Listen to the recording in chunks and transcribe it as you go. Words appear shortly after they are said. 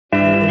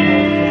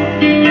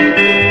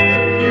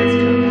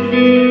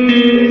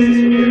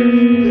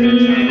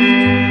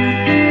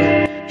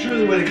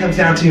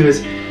down to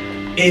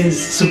is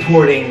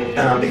supporting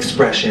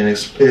expression,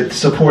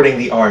 supporting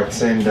the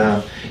arts,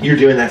 and you're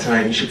doing that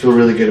tonight. You should feel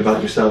really good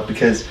about yourself,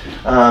 because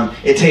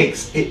it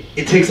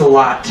takes a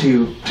lot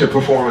to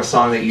perform a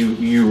song that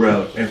you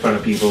wrote in front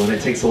of people, and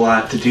it takes a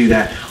lot to do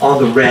that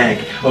on the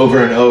reg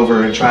over and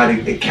over and try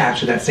to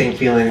capture that same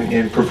feeling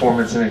in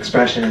performance and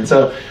expression. And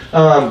so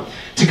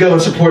to go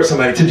and support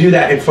somebody, to do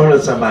that in front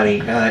of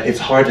somebody, it's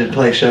hard to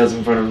play shows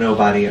in front of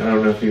nobody. I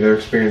don't know if you've ever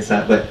experienced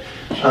that, but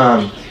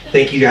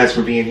thank you guys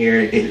for being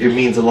here. It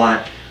means a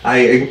lot. I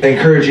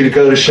encourage you to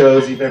go to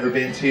shows you've never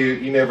been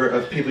to,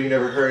 of people you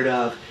never heard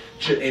of,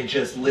 and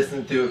just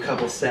listen through a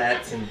couple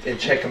sets and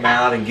check them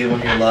out and give them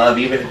your love,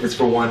 even if it's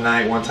for one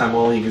night, one time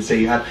only. You can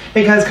say,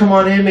 hey guys, come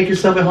on in, make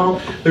yourself at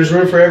home. There's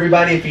room for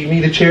everybody. If you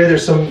need a chair,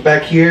 there's some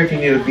back here. If you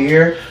need a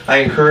beer, I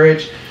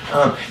encourage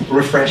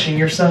refreshing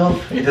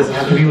yourself. It doesn't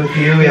have to be with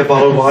you. We have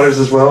bottled waters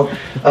as well.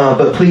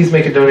 But please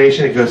make a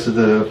donation. It goes to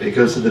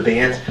the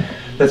bands.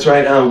 That's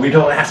right. We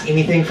don't ask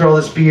anything for all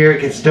this beer.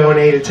 It gets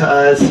donated to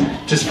us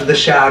just for the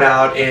shout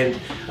out, and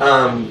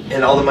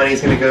all the money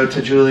is going to go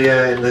to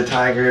Julia and the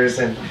Tigers,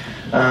 and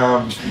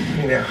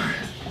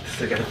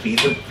still got to feed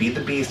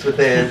the beast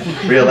within.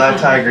 Real live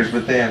tigers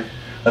within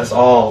us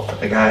all,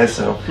 guys.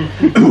 So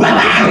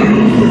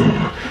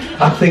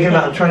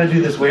I'm trying to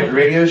do this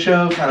radio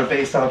show kind of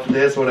based off of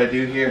this, what I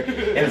do here,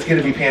 and it's going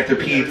to be Panther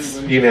Pete's,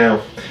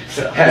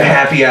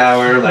 happy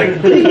hour,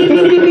 like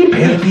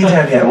Panther Pete's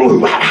happy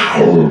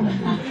hour.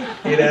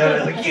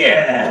 Like,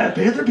 yeah,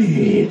 Panther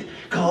Pete,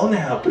 call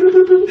now.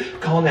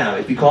 Call now.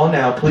 If you call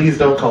now, please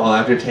don't call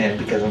after 10,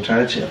 because I'm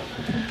trying to chill.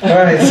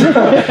 Alright, so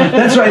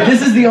that's right.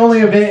 This is the only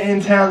event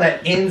in town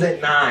that ends at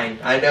 9.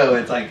 I know,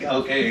 it's like,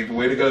 okay,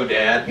 way to go,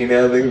 Dad.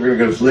 We're going to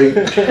go to sleep.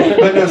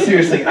 But no,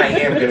 seriously, I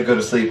am going to go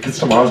to sleep, because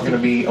tomorrow's going to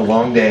be a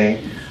long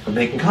day of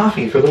making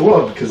coffee for the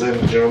world, because I'm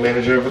the general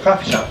manager of a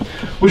coffee shop,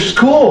 which is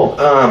cool.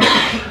 I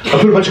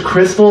put a bunch of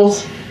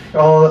crystals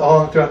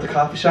all throughout the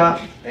coffee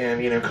shop,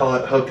 and call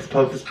it hocus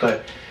pocus,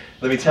 but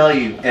let me tell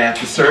you, at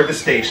the service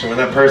station, when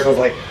that person was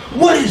like,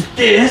 what is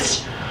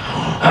this?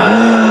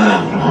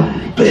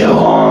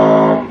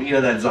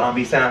 That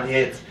zombie sound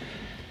hits.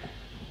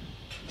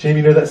 Jim,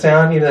 you know that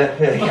sound?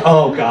 Like,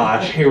 oh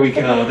gosh, here we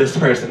go. This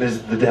person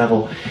is the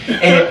devil.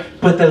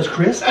 But those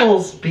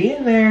crystals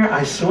being there,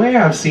 I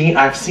swear I've seen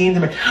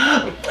them.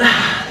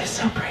 They're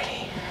so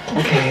pretty.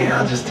 Okay,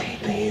 I'll just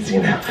take these,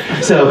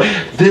 So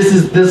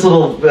this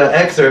little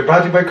excerpt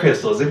brought to you by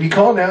crystals. If you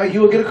call now,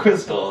 you will get a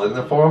crystal in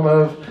the form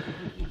of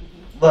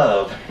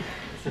love.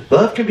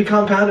 Love can be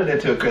compounded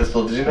into a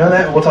crystal. Did you know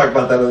that? We'll talk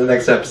about that in the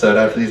next episode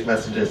after these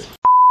messages.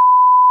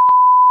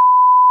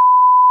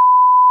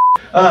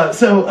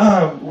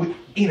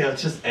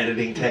 It's just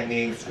editing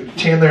techniques.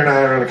 Chandler and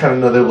I are on a kind of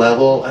another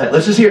level.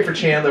 Let's just hear it for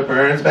Chandler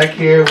Burns back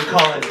here. We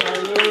call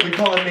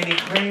him Mini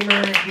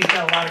Kramer. He's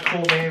got a lot of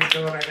cool names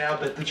going right now,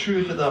 but the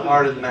truth of the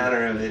heart of the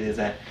matter of it is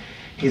that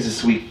he's a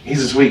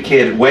sweet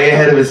kid, way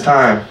ahead of his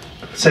time.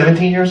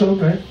 17 years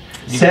old, right?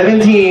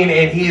 17,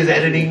 and he is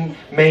editing,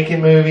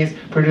 making movies,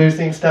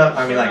 producing stuff.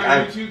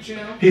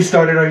 He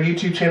started our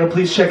YouTube channel.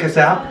 Please check us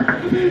out,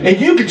 and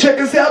you can check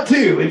us out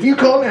too if you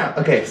call now.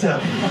 Okay, so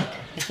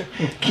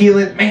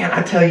Keelan, man,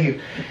 I tell you,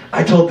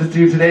 I told this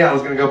dude today I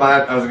was gonna go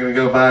buy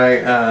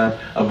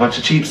a bunch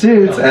of cheap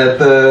suits at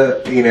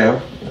the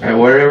at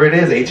wherever it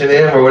is,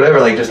 H&M or whatever,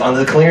 like just on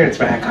the clearance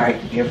rack. All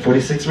right, you have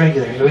 46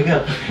 regular, here we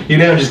go.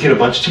 Just get a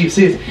bunch of cheap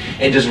suits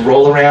and just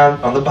roll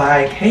around on the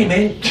bike. Hey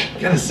man, you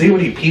got a suit? What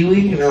are you,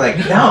 Pee-wee? And they're like,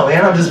 no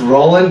man, I'm just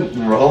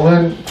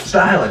rolling,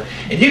 styling.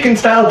 And you can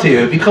style too.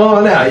 If you call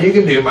on out, you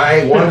can do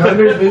my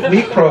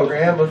 100-week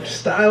program of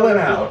styling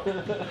out.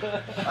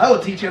 I will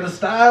teach you how to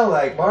style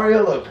like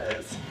Mario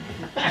Lopez.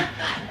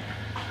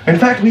 In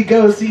fact, we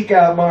go seek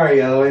out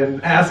Mario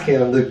and ask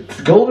him the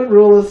golden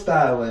rule of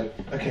styling.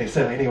 Okay,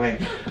 so anyway,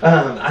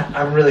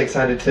 I'm really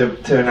excited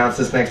to announce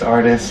this next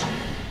artist.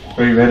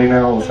 Are you ready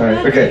now? Oh, sorry.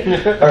 Okay.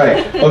 All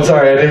right. I'm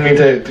sorry. I didn't mean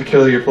to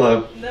kill your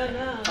flow.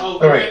 No. Oh,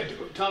 all right.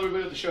 Tell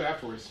everybody about the show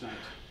afterwards tonight.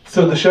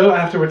 So the show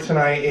afterwards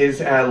tonight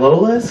is at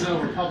Lola's? No,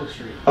 Republic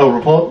Street. Oh,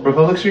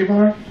 Republic Street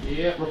Bar?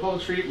 Yeah,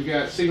 Republic Street. We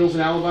got Signals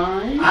and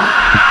Alibi.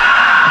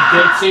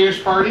 Dead Singers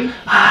Party.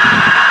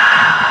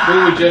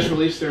 Then we just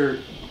released their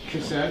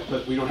cassette,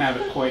 but we don't have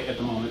it quite at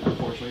the moment,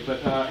 unfortunately.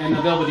 But and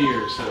the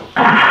Belvedere, so.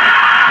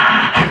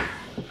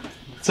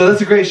 So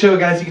that's a great show,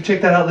 guys. You can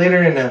check that out later,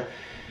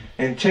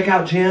 and check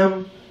out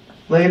Jim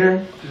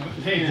later.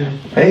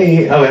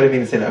 Hey. Oh, I didn't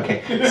mean to say that.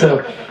 Okay.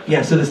 So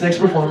yeah. So this next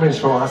performer is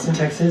from Austin,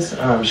 Texas.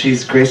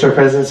 She's graced our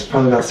presence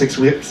probably about 6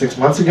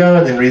 months ago,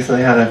 and then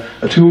recently had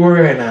a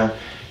tour, and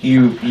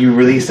you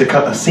released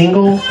a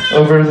single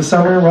over the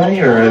summer, right?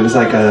 Or it was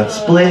like a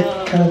split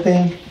kind of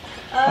thing.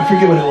 I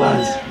forget what it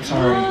was. I'm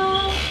sorry.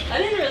 I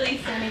didn't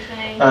release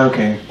anything.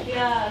 Okay.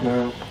 Yeah.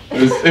 No.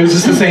 It was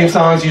just the same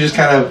songs. You just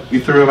you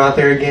threw them out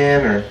there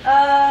again, or?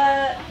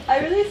 I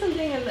released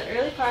something in the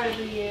early part of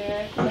the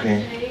year.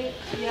 Okay.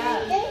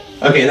 Yeah.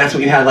 Okay, that's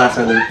what you had last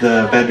time,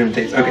 the bedroom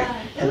tapes. Okay.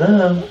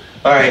 Hello.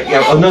 All right,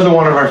 yeah, another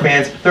one of our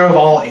fans. They're of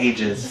all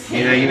ages.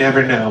 You know, you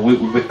never know.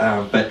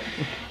 But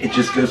it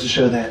just goes to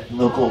show that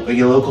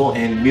local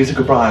and music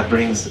abroad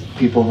brings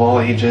people of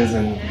all ages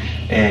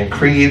and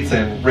creeds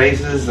and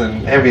races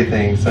and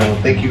everything. So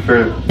thank you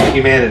for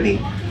humanity.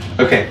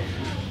 Okay,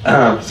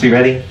 so you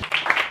ready?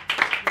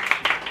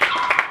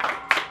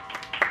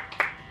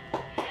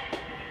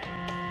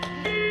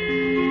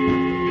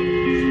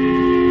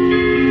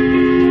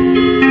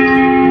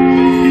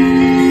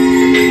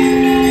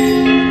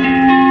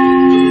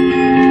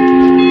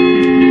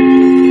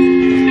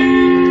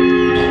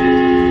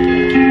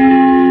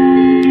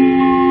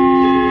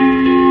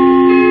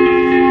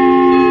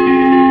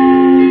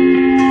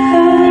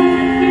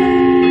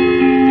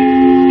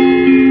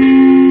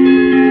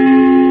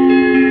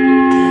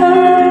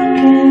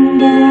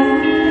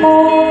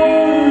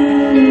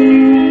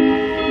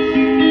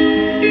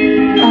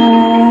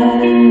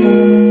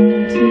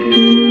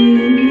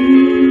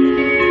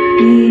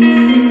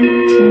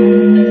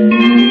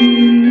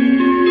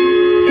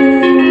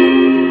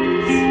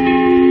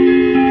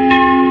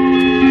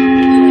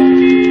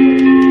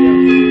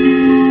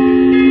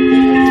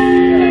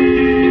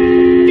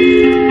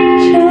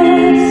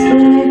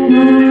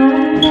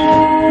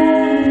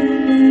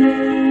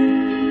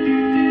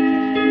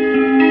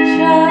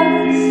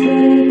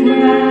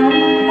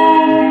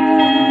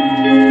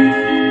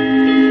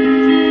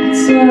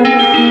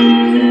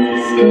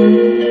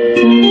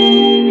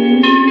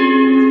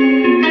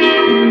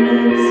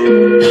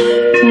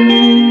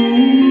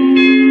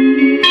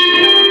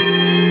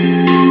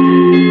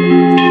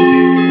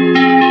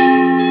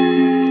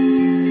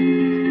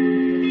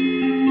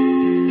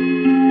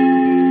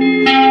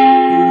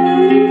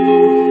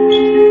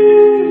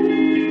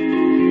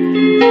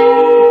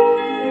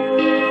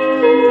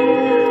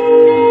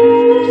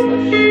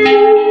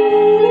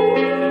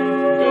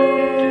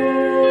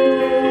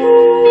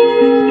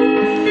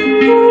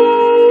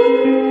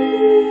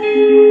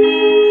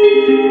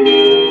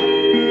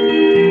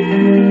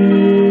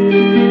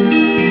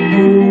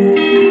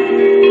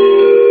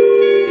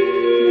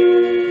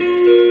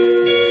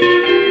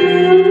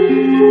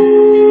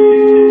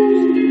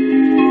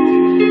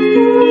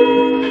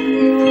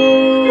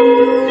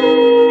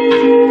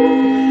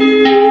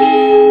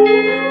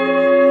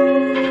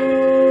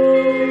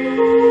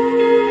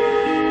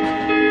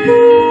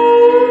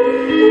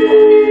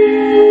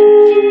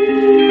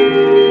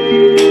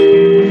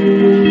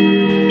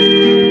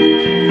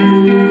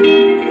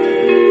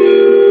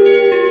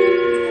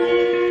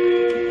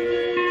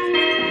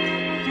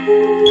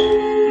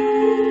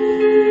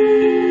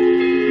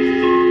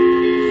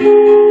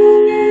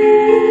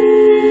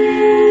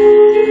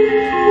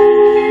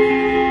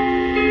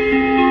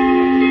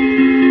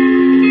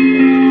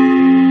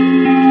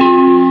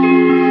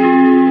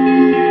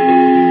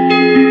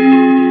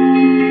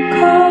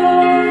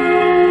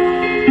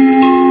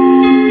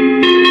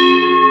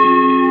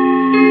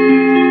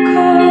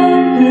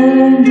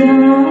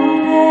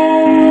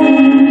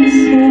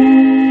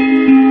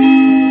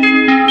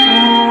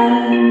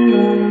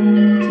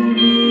 To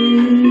be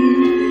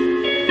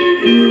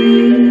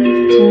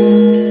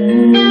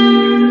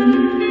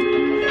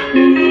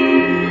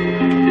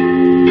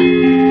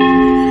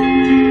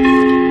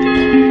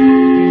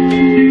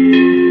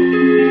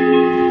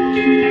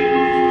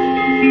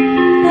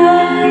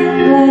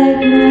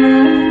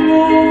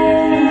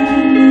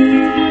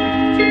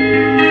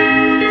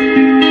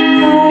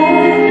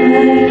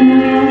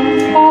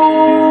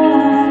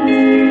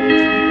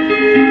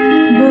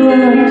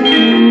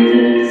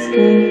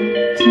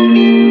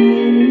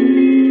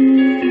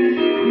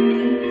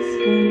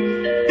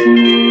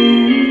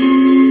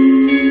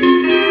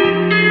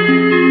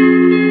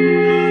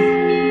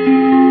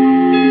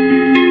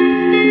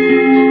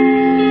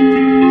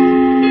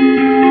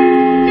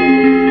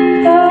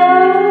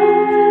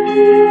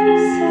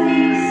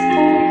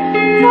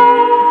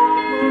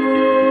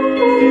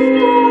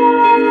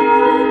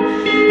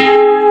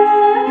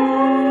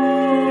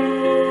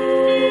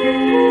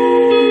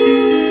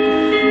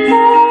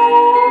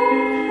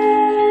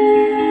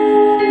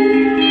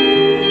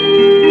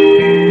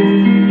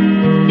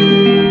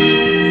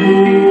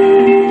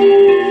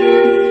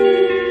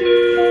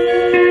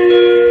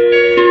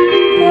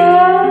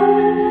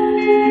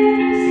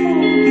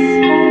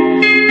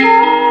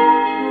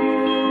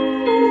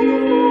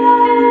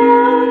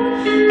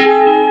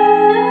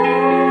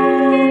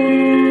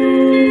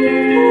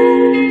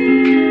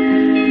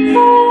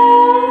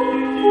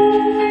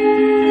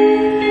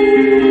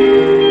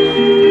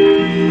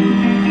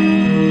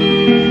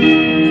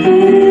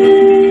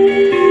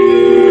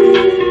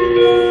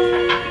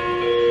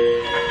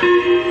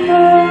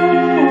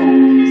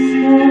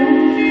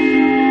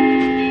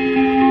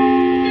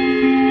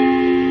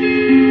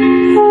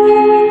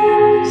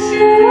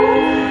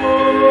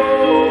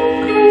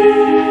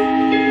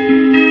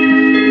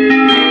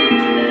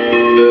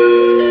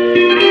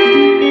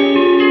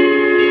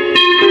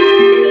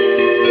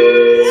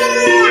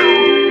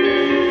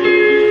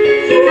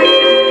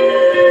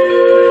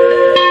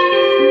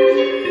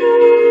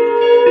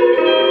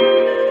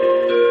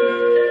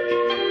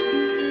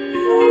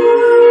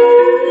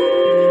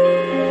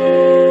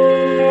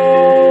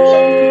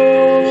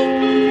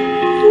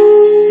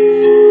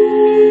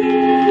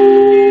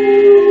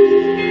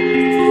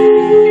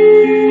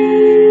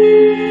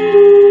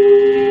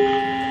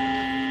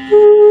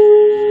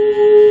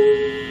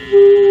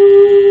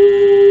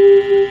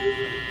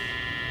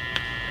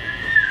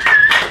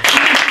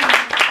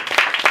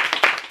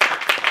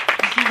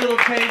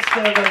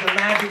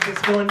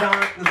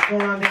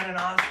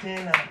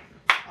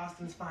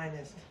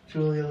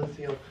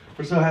Lucille.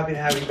 We're so happy to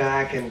have you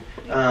back, and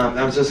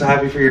I'm just so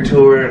happy for your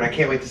tour, and I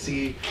can't wait to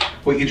see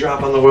what you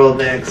drop on the world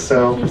next.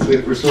 So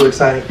we're so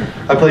excited.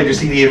 I played your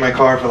CD in my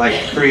car for like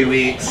 3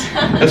 weeks.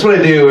 That's what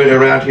I do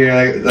around here.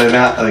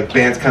 Like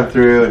bands come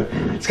through,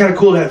 and it's kind of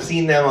cool to have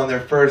seen them on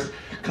their first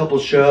couple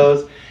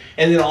shows.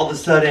 And then all of a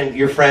sudden,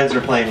 your friends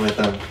are playing with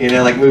them. You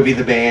know, like Movie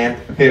the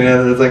Band. You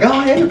know, it's like,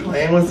 oh, hey, you're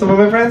playing with some of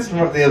my friends from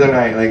the other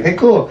night. Like, hey,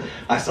 cool.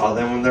 I saw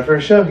them on their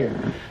first show here.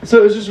 So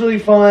it was just really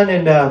fun,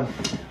 and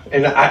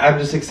I'm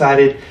just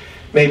excited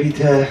maybe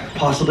to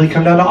possibly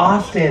come down to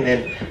Austin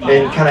and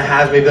kind of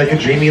have maybe like a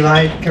Dreamy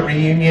like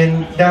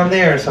reunion down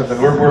there or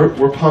something.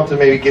 We're pumped to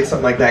maybe get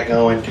something like that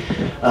going.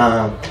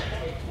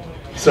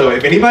 So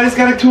if anybody's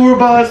got a tour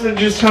bus and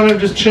just kind of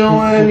just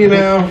chilling, you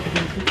know,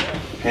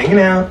 hanging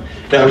out.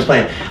 No, I'm just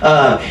playing.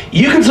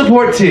 You can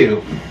support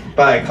too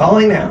by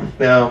calling now.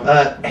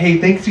 Now, hey,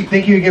 thank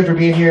you again for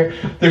being here.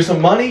 There's some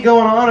money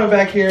going on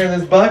back here in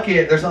this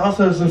bucket. There's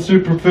also some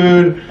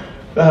superfood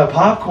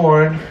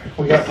popcorn.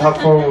 We got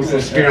popcorn with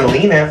some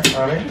spirulina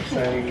on it,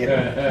 so you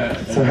get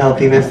some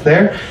healthiness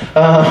there.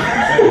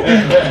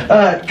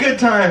 Good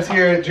times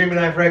here at Dreamy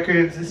Life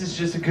Records. This is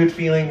just a good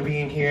feeling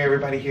being here.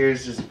 Everybody here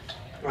is just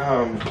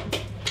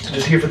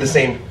here for the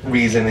same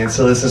reason, and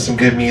so listen to some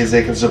good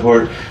music and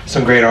support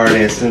some great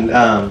artists. And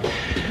a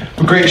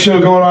great show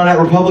going on at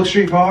Republic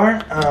Street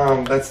Bar.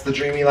 That's the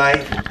Dreamy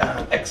Life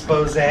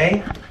expose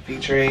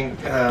featuring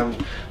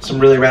some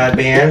really rad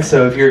bands.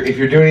 So if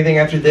you're doing anything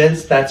after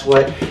this, that's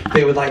what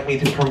they would like me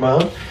to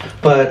promote.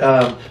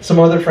 But some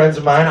other friends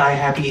of mine, I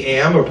Happy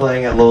Am, are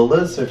playing at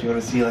Lola's. So if you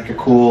want to see like a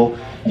cool,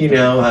 you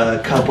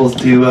know, couples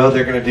duo,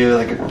 they're gonna do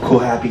like a cool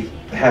happy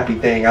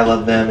thing. I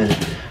love them.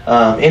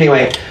 And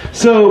anyway,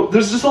 so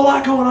there's just a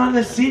lot going on in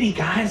the city,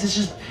 guys. It's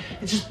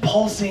just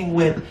pulsing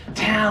with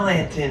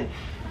talent and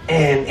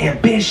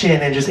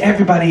ambition, and just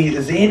everybody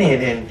is in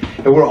it,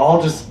 and we're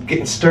all just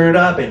getting stirred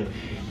up. And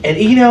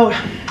you know,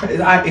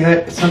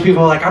 some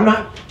people are like, I'm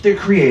not the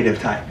creative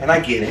type, and I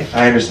get it,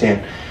 I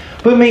understand.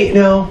 But maybe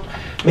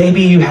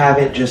you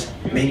haven't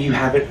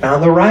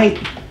found the right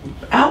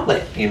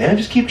outlet. You know,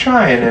 just keep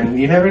trying, and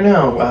you never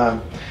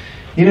know.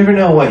 You never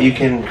know what you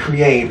can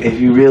create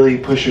if you really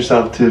push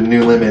yourself to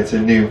new limits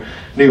and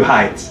new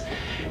heights.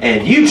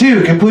 And you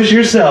too can push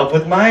yourself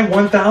with my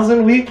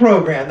 1,000-week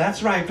program.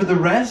 That's right, for the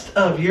rest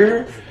of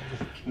your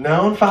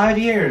known 5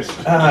 years,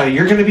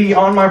 you're going to be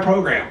on my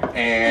program,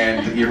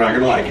 and you're not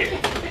going to like it.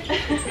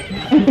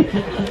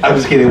 I'm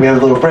just kidding. We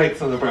have little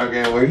breaks on the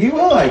program where you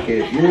will like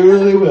it. You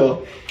really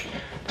will.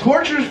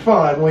 Torture's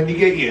fun when you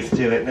get used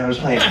to it. No, I'm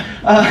just playing.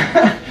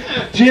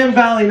 Jim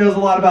Valley knows a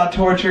lot about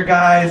torture,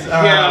 guys.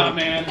 Yeah,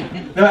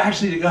 man. No,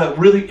 actually,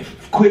 really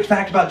quick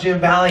fact about Jim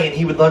Valley, and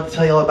he would love to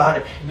tell you all about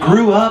it.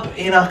 Grew up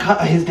in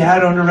his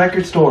dad owned a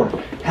record store.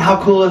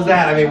 How cool is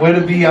that? I mean, way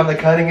to be on the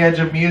cutting edge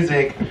of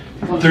music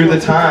through the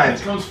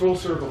times. It comes full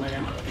circle,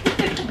 man.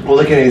 Well,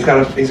 look at it. He's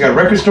got a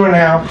record store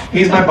now.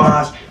 He's my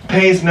boss.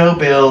 Pays no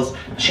bills.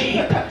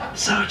 Cheap.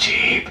 So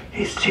cheap.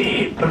 He's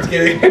cheap. I'm just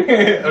kidding. I'm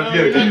kidding.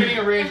 You're not getting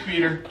a raise,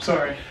 Peter.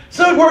 Sorry.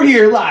 So we're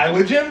here live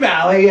with Jim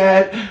Valley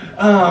at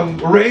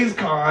Ray's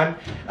Con.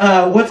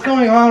 What's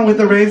going on with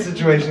the Ray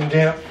situation,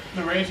 Jim?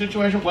 The Ray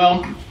situation?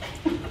 Well...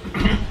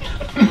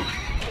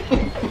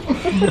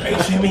 Are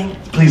you zooming?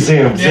 Please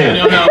zoom.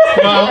 Yeah, no.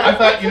 Well, I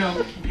thought, you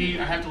know, Pete,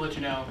 I have to let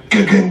you know.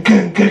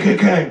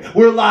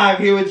 We're live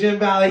here with Jim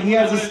Valley. He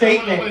has a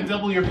statement. I'm going to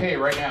double your pay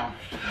right now.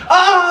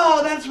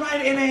 Oh, that's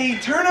right. In a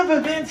turn of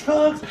events,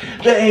 folks,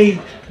 a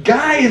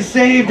guy is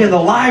saved, and the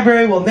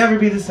library will never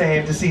be the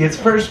same to see its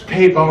first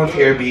paid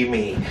volunteer be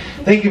me.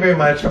 Thank you very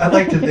much. I'd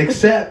like to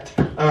accept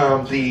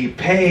the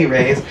pay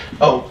raise.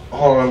 Oh,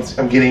 hold on.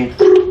 I'm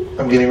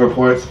getting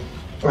reports.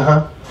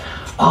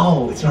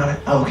 Oh, it's not.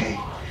 Okay.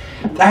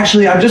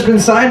 Actually, I've just been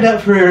signed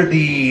up for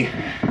the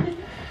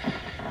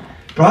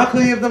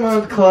Broccoli of the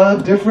Month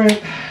Club.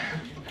 Different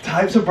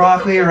types of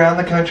broccoli around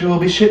the country will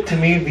be shipped to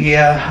me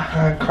via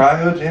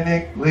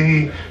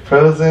cryogenically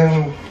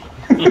frozen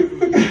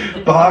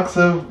box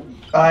of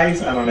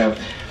ice. I don't know.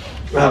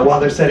 While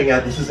they're setting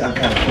up, I'm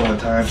kind of full on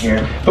time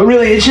here. But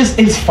really,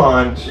 it's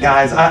fun,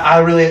 guys. I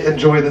really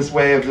enjoy this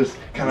way of just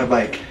kind of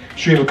like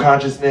stream of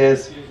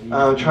consciousness,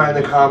 trying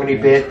the comedy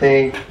bit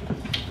thing,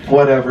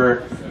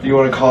 whatever you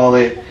want to call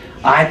it.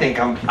 I think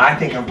I'm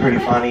pretty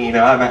funny, you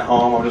know. I'm at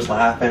home, I'm just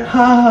laughing,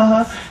 ha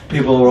ha ha.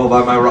 People roll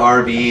by my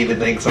RV to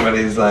think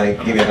somebody's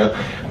like, you know,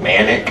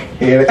 manic.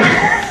 You know?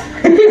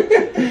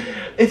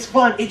 It's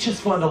fun. It's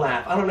just fun to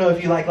laugh. I don't know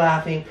if you like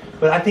laughing,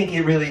 but I think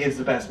it really is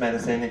the best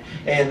medicine.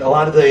 And a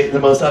lot of the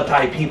most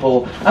uptight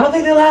people, I don't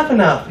think they laugh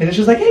enough. And it's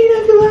just like, hey, you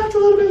know, if you laughed a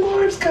little bit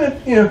more, just kind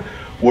of, you know,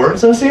 weren't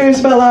so serious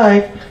about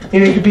life.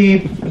 You know, it could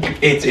be,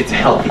 it's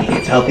healthy.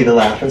 It's healthy to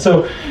laugh. And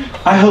so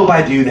I hope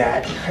I do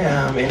that.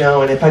 You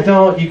know, and if I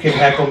don't, you can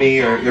heckle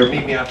me or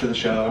meet me after the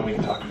show and we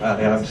can talk about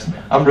it.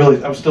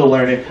 I'm still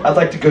learning. I'd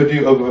like to go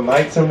do open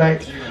mic some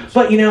nights.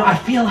 But, you know, I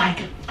feel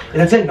like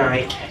that's at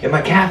night, and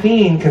my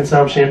caffeine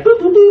consumption, boop,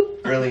 boop, boop,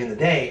 early in the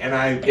day.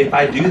 And if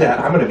I do that,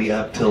 I'm going to be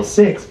up till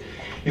 6.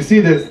 You see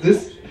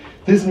this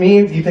This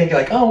means you think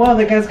like, oh wow,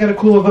 that guy's got a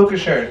cool Evoca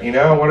shirt. You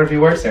know, I wonder if he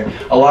works there.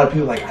 A lot of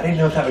people are like, I didn't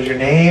know if that was your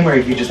name or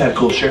if you just had a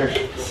cool shirt.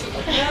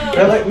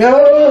 They're like,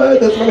 no,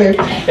 that's my name.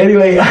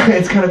 Anyway,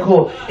 it's kind of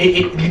cool.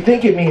 You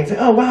think it means,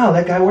 oh wow,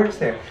 that guy works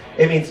there.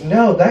 It means,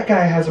 no, that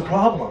guy has a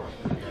problem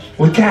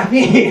with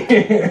caffeine.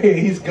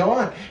 He's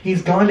gone.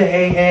 He's gone to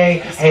AA.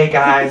 Hey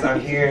guys, I'm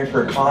here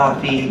for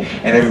coffee,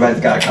 and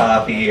everybody's got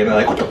coffee, and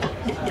they're like,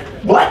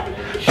 what?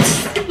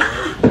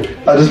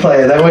 I'll just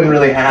play it. That wouldn't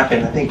really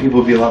happen. I think people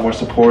would be a lot more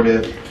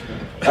supportive.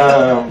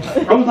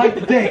 I would like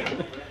to think.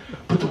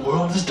 But the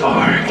world is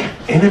dark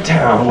in a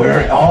town where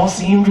it all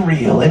seemed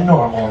real and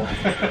normal.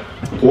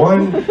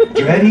 One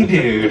dready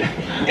dude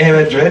and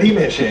a dready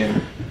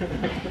mission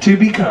to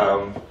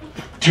become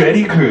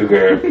Dreddy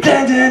Krueger.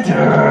 Dun, dun,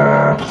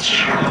 dun.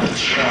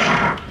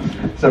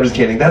 So I'm just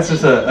kidding. That's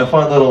just a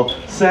fun little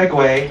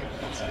segue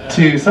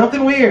to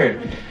something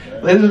weird.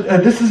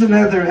 This is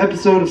another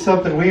episode of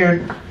Something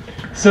Weird.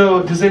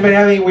 So, does anybody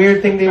have any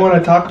weird thing they want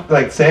to talk,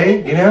 like say?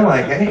 You know,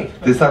 like, hey,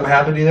 did something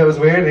happen to you that was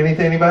weird?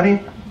 Anything,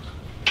 anybody?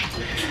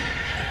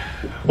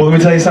 Well, let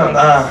me tell you something.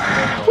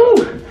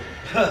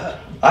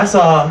 I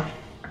saw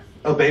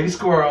a baby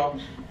squirrel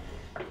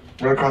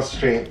run across the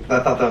street. I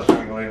thought that was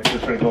pretty weird. It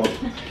was pretty cool.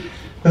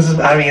 This is,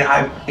 I mean,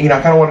 I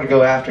kind of wanted to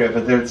go after it,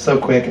 but they're so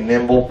quick and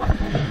nimble.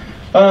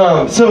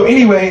 So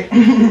anyway,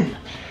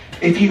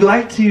 if you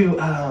like to,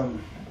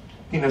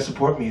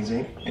 support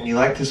music and you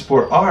like to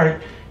support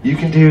art, you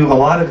can do a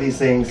lot of these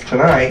things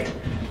tonight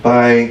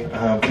by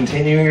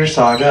continuing your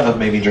saga of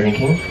maybe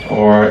drinking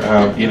or,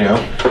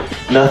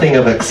 nothing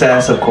of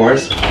excess, of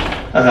course.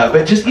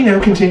 But just,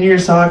 continue your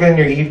saga in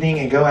your evening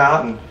and go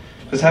out and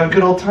just have a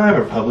good old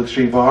time at Public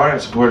Street Bar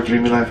and support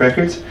Dreamy Life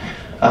Records.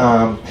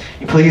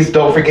 Please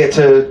don't forget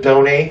to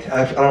donate.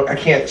 I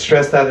can't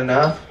stress that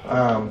enough.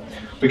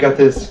 We got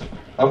this.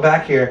 I'm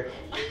back here.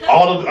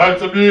 Arnold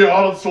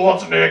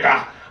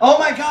Schwarzenegger. Oh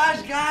my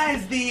gosh,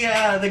 guys!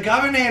 The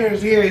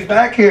governor's here. He's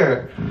back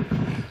here.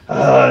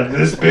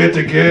 This bit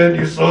again.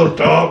 You're so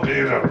dumb,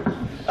 Peter.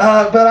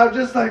 But I'm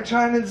just like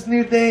trying this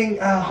new thing.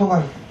 Hold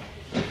on.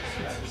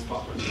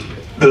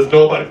 There's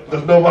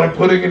nobody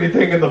putting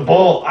anything in the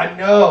bowl. I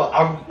know.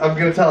 I'm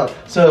gonna tell him.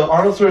 So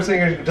Arnold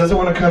Schwarzenegger doesn't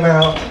want to come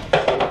out.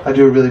 I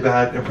do a really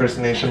bad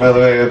impersonation, by the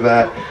way, of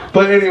that.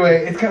 But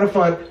anyway, it's kind of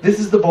fun. This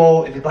is the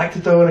bowl. If you'd like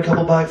to throw in a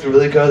couple bucks, it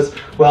really goes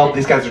well.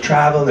 These guys are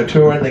traveling, they're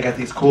touring, they got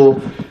these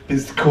cool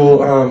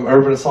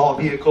urban assault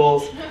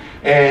vehicles,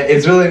 and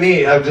it's really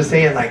neat. I'm just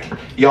saying, like,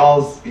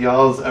 y'all's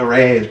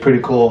array is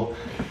pretty cool.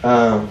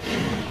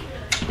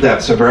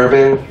 That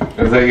Suburban,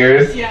 is that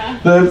yours? Yeah.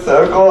 That's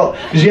so cool.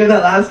 Did you have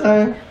that last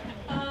time?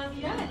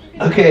 Yeah.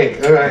 Okay,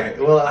 all right.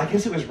 Well, I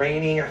guess it was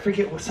raining. I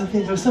forget what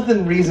something. There was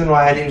something reason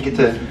why I didn't get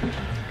to.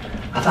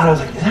 I thought I was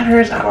like, is that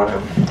hers? I don't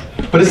know.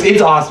 But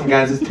it's awesome,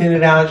 guys. It's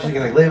tinted out. You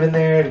can like live in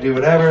there and do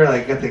whatever.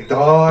 Like got the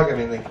dog. I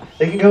mean, like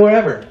they can go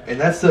wherever, and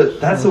that's the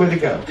way to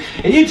go.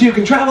 And you too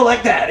can travel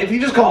like that if you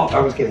just call. I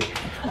was kidding.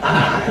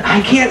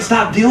 I can't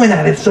stop doing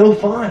that. It's so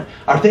fun.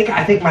 I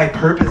think my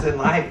purpose in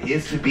life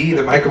is to be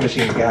the Micro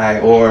Machines guy,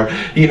 or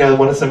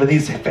one of some of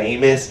these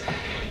famous,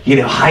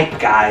 hype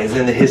guys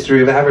in the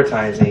history of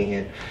advertising.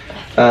 And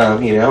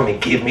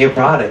give me a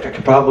product. I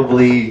could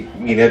probably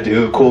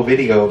do a cool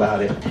video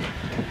about it.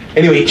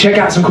 Anyway, check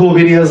out some cool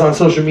videos on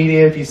social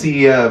media. If you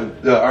see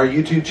our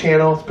YouTube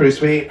channel, it's pretty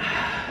sweet.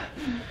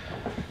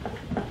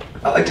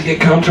 I like to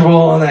get comfortable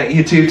on that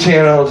YouTube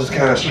channel, just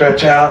kind of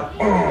stretch out.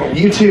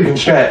 You too can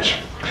stretch.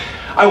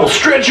 I will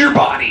stretch your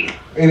body.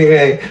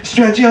 Anyway,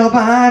 stretch your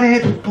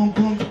body.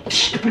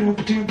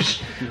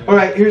 All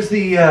right, here's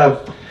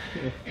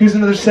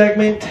another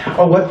segment.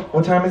 Oh,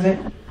 what time is it?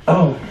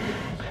 Oh,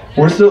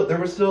 we're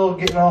still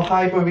getting all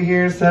hype over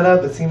here, set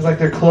up. It seems like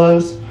they're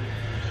close.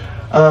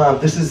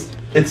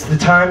 It's the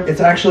time. It's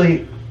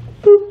actually.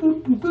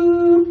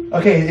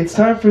 Okay, it's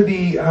time for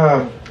the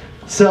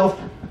self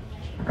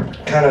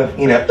kind of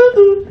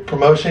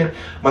promotion.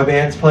 My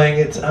band's playing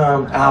its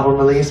album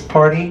release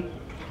party,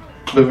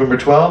 November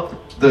 12th,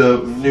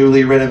 the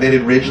newly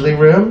renovated Ridgely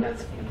Room.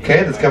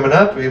 Okay, that's coming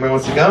up. If anybody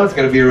wants to go, it's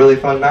going to be a really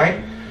fun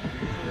night.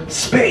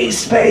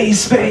 Space themed.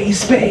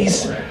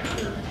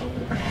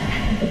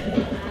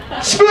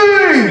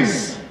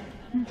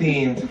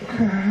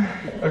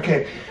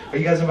 Okay, are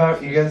you guys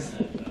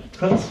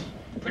close?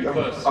 Pretty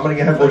close. I'm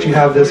gonna let you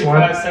have this one.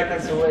 5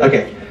 seconds away.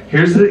 Okay,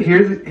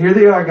 here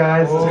they are,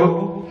 guys. Let's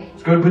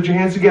go and put your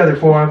hands together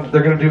for them.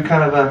 They're gonna do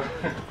kind of a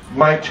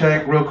mic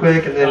check real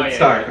quick and then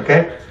start.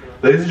 Okay,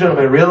 ladies and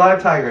gentlemen, real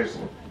live tigers.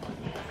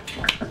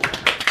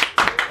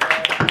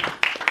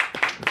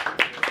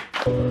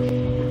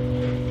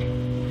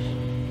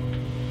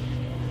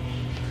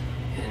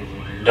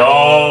 And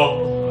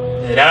all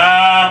that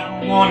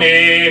I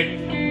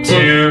wanted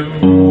to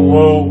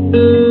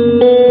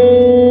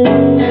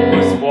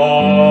was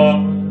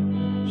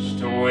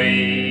washed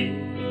away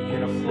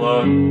in a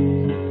flood.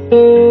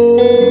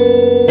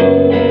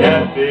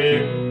 That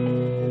bit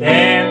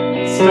that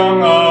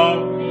stung all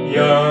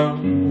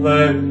young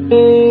legs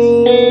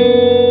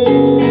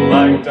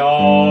like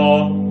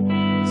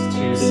dogs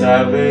too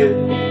savage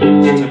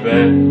to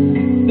bed.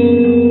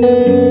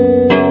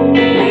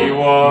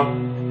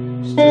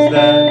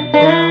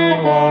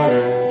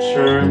 groundwater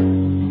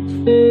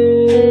churns,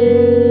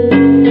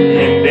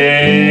 and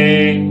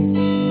they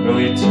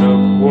really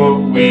took what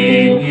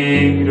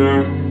we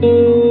earned.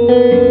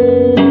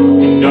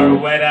 And our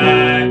wet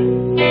eyes,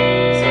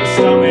 our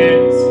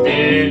stomachs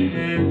did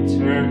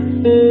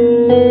turn,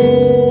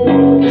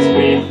 as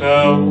we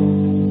felt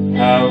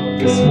how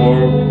this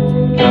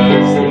world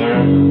does learn.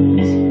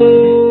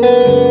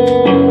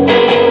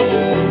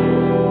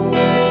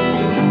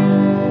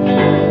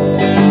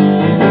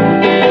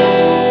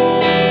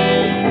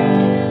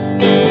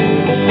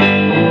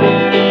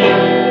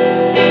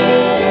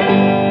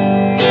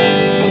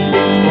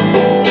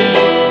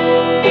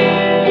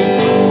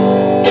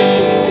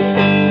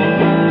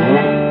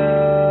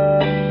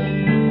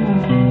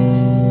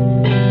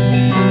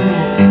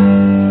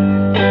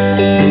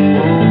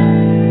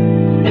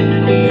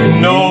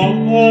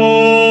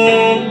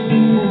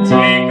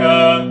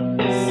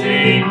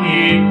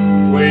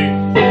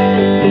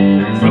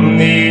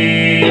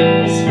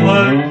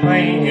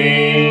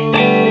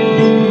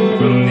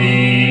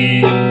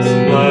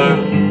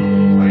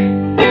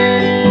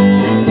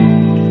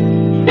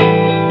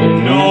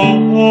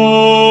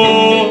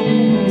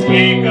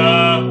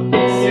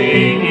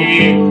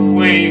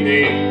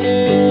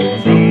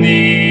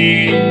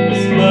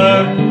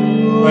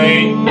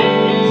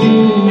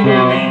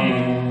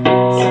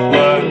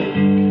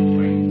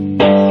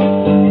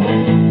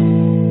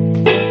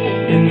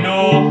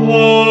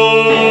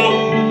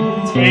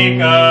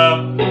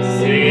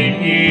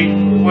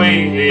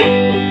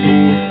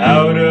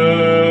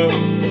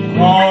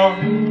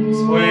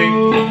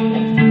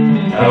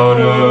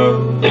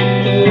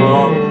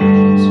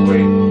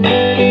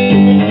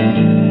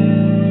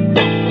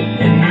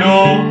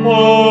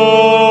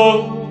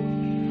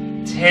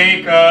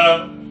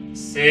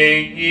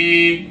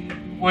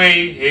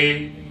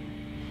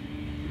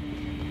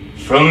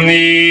 From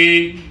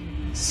these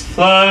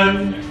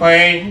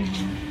floodplains,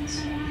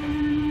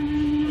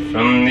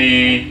 from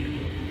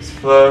these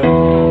flood.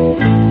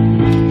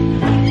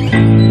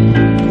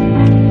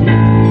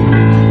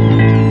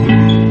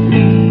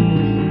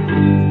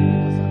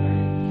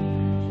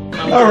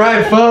 All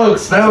right,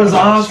 folks, that was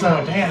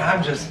awesome. Man,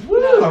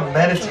 I'm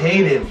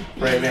meditative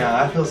right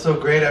now. I feel so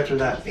great after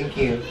that. Thank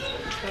you.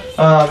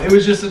 It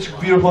was just such a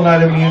beautiful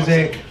night of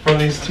music from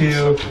these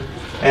two.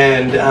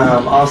 And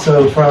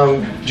also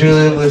from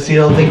Julie and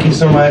Lucille, thank you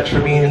so much for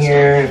being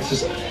here. It's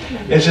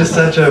just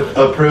such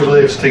a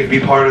privilege to be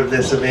part of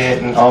this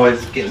event and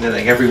always getting to,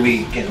 like, every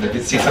week getting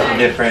to see something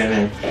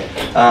different.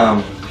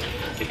 And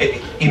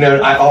you know,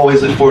 I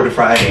always look forward to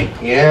Friday.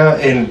 Yeah,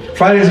 and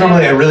Friday is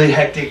normally a really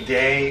hectic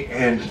day,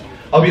 and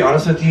I'll be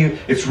honest with you,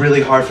 it's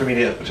really hard for me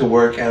to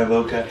work at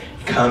Avoca,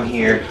 come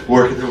here,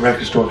 work at the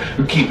record store,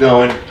 keep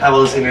going, have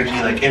all this energy,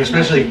 like, and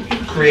especially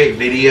create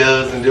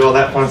videos and do all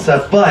that fun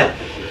stuff. But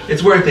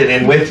it's worth it,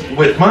 and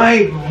with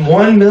my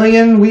 1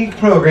 million week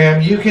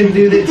program, you can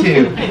do that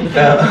too.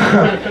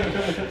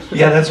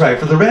 Yeah, that's right.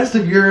 For the rest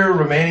of your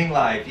remaining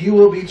life, you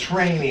will be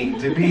training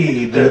to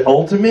be the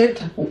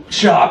ultimate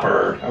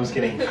shopper. I'm just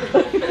kidding.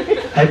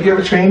 Have you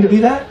ever trained to be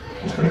that?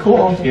 It's pretty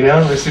cool, you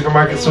know, the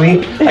Supermarket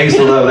Sweep. I used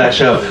to love that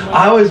show.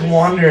 I always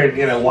wondered,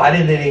 you know, why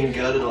did they even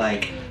go to,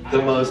 like,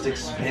 the most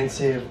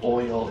expensive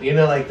oil, you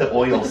know, like the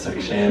oil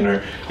section,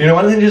 or, you know,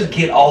 why don't they just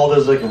get all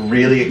those, like,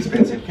 really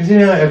expensive, because, you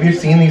know, have you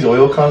seen these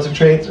oil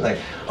concentrates? They're like,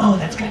 oh,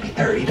 that's gonna be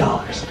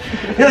 $30.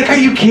 You're like, are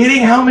you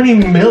kidding? How many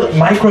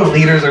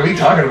microliters are we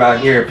talking about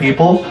here,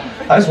 people?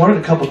 I just wanted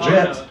a couple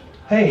drips.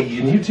 Hey,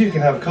 and you too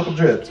can have a couple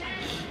drips.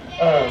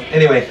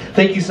 Anyway,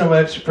 thank you so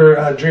much for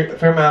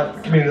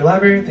Fairmount Community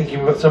Library. Thank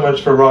you so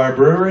much for Rar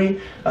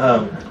Brewery.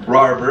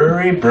 Rar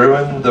Brewery,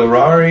 brewing the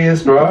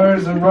rariest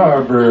rars and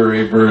Rar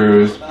Brewery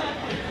brews.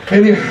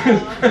 Anyway,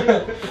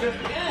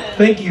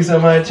 thank you so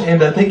much,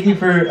 and thank you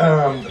for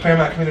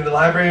Fairmount Community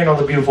Library and all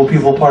the beautiful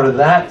people part of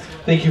that.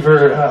 Thank you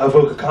for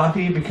Avoca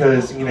Coffee,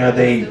 because, you know,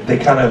 they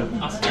kind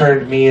of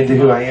turned me into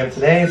who I am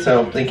today,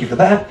 so thank you for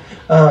that.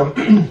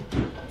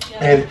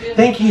 And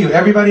thank you,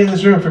 everybody in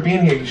this room, for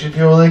being here. You should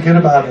feel really good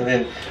about it,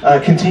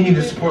 and continue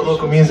to support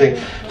local music.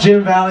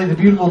 Jim Valley, the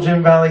beautiful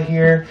Jim Valley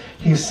here.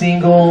 He's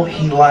single.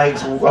 He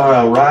likes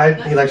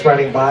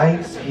riding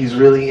bikes. He's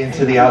really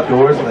into the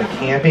outdoors, like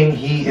camping.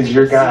 He is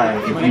your guy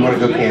if you want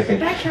to go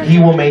camping. He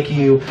will make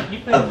you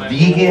a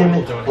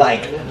vegan,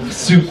 like,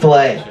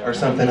 souffle or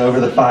something over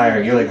the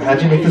fire. You're like,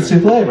 how'd you make the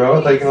souffle, bro?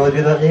 I thought you can only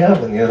do that in the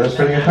oven. You know, that's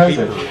pretty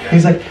impressive.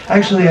 He's like,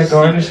 actually, I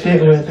garnished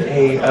it with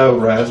a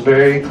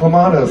raspberry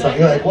clamato. So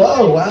you're like,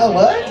 whoa, wow,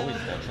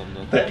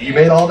 what? You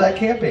made all that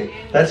camping.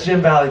 That's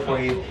Jim Valley for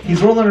you.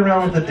 He's rolling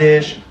around with the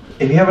dish.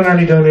 If you haven't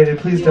already donated,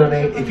 please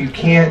donate. If you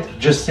can't,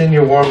 just send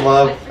your warm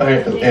love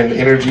and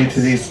energy to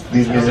these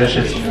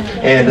musicians.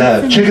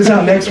 And check us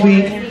out next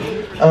week.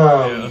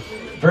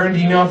 Vern, do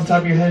you know off the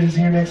top of your head who's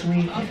here next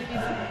week?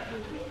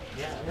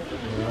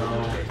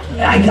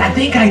 I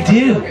think I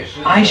do.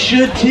 I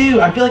should too.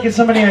 I feel like it's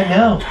somebody I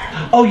know.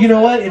 Oh, you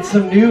know what? It's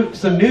some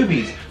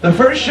newbies. The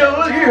first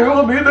show here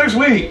will be next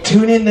week.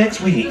 Tune in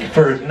next week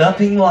for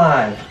Nothing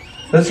Live.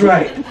 That's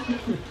right.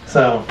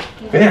 So,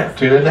 yeah,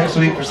 tune in next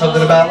week for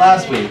something about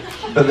last week.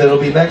 But then it'll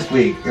be next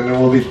week, and then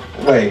we'll be,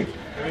 wait.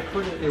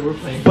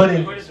 But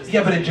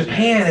in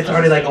Japan, it's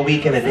already like a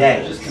week and a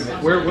day.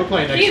 We're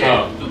playing next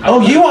week.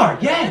 Oh, you are?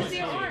 Yes.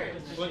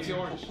 Valencia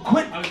Orange.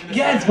 Quit.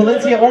 Yes,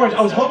 Valencia Orange.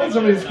 I was hoping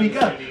somebody would speak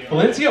up.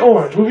 Valencia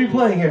Orange. We'll be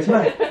playing here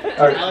tonight.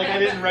 All right. I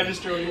didn't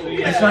register anything.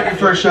 It's not your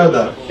first show,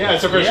 though. Yeah,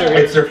 it's our first show.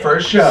 It's their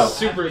first show.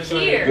 Super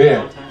excited.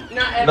 Yeah.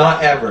 Not ever.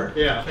 Not ever.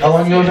 Yeah. How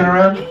long you guys been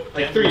around?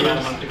 Like 3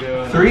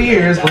 years. 3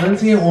 years.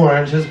 Valencia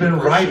Orange has been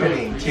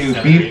ripening to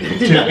be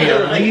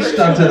unleashed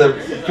onto the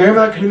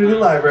Fairmount Community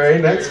Library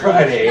next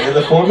Friday in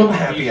the form of a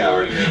happy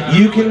hour.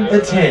 You can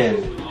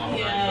attend.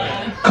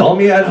 Call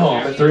me at home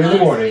at 3 in the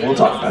morning. We'll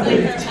talk about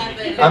it.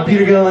 I'm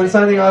Peter Gilliland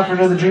signing off for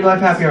another Dream Life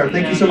Happy Hour.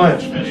 Thank you so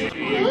much.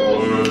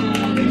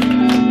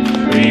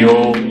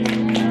 Creole